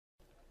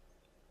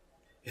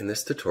In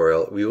this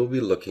tutorial, we will be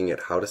looking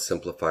at how to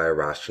simplify a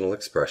rational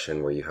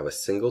expression where you have a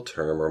single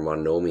term or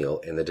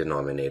monomial in the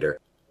denominator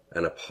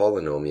and a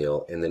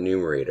polynomial in the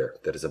numerator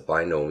that is a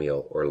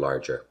binomial or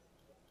larger.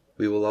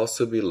 We will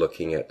also be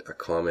looking at a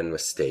common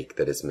mistake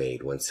that is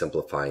made when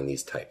simplifying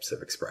these types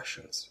of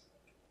expressions.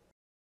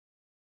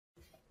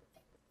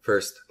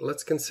 First,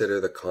 let's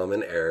consider the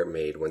common error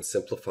made when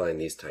simplifying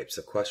these types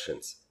of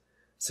questions.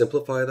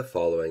 Simplify the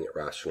following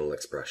rational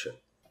expression.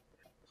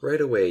 Right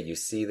away, you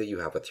see that you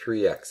have a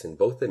 3x in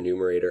both the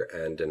numerator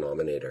and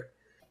denominator.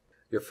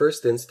 Your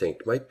first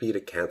instinct might be to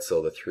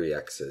cancel the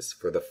 3x's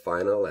for the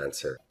final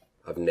answer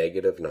of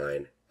negative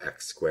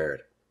 9x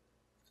squared.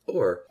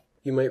 Or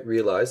you might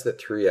realize that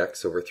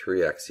 3x over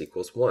 3x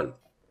equals 1,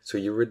 so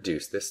you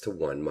reduce this to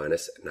 1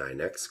 minus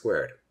 9x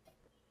squared.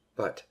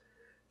 But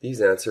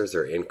these answers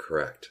are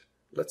incorrect.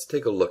 Let's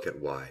take a look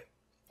at why.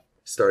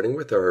 Starting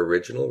with our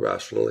original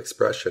rational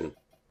expression,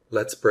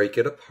 let's break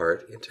it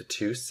apart into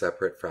two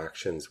separate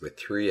fractions with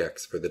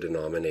 3x for the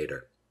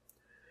denominator.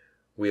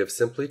 We have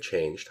simply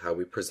changed how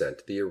we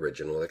present the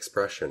original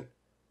expression.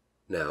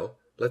 Now,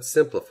 let's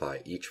simplify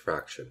each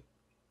fraction.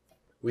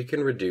 We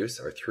can reduce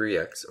our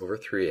 3x over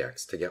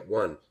 3x to get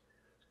 1.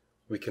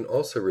 We can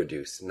also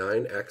reduce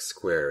 9x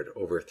squared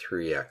over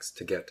 3x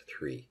to get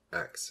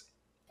 3x.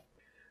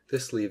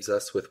 This leaves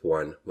us with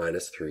 1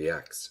 minus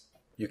 3x.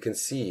 You can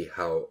see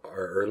how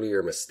our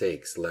earlier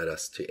mistakes led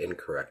us to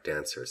incorrect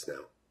answers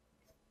now.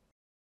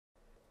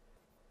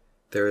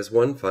 There is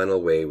one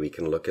final way we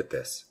can look at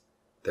this.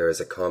 There is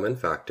a common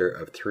factor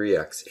of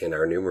 3x in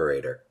our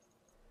numerator.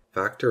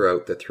 Factor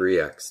out the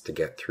 3x to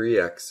get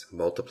 3x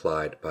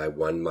multiplied by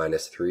 1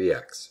 minus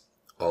 3x,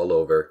 all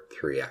over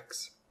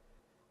 3x.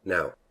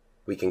 Now,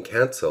 we can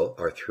cancel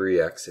our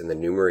 3x in the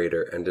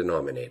numerator and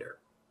denominator.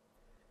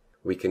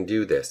 We can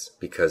do this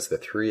because the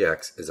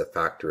 3x is a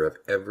factor of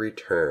every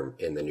term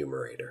in the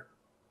numerator.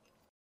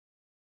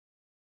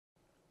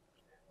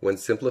 When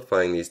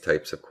simplifying these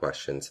types of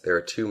questions, there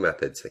are two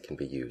methods that can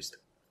be used.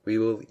 We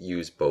will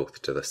use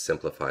both to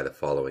simplify the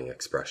following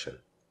expression.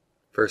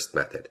 First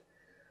method.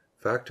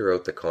 Factor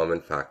out the common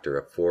factor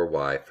of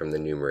 4y from the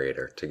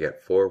numerator to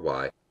get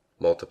 4y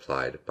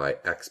multiplied by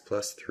x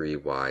plus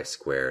 3y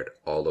squared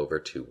all over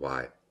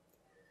 2y.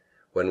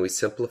 When we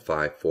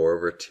simplify, 4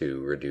 over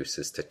 2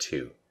 reduces to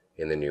 2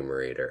 in the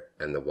numerator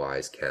and the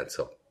y's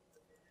cancel.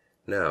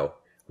 Now,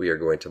 we are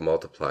going to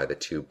multiply the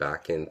 2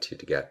 back in to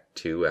get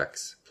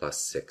 2x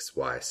plus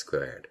 6y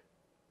squared.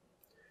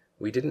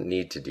 We didn't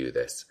need to do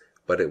this,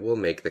 but it will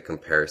make the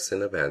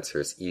comparison of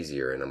answers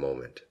easier in a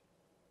moment.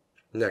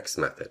 Next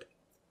method.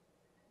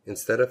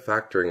 Instead of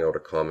factoring out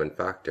a common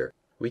factor,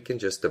 we can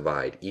just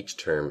divide each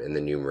term in the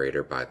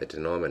numerator by the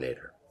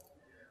denominator.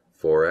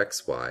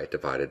 4xy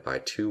divided by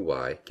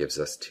 2y gives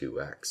us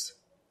 2x,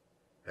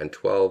 and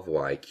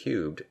 12y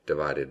cubed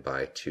divided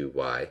by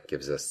 2y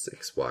gives us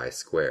 6y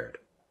squared.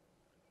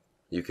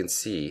 You can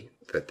see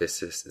that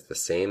this is the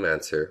same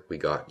answer we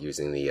got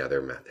using the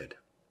other method.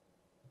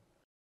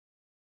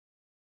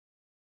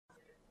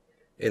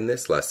 In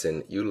this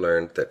lesson, you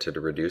learned that to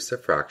reduce a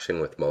fraction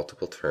with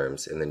multiple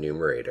terms in the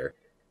numerator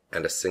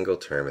and a single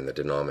term in the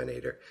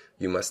denominator,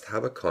 you must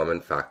have a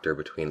common factor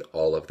between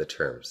all of the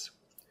terms.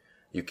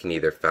 You can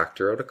either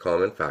factor out a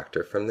common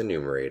factor from the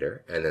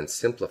numerator and then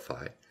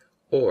simplify,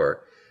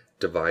 or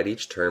divide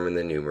each term in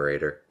the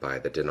numerator by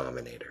the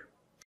denominator.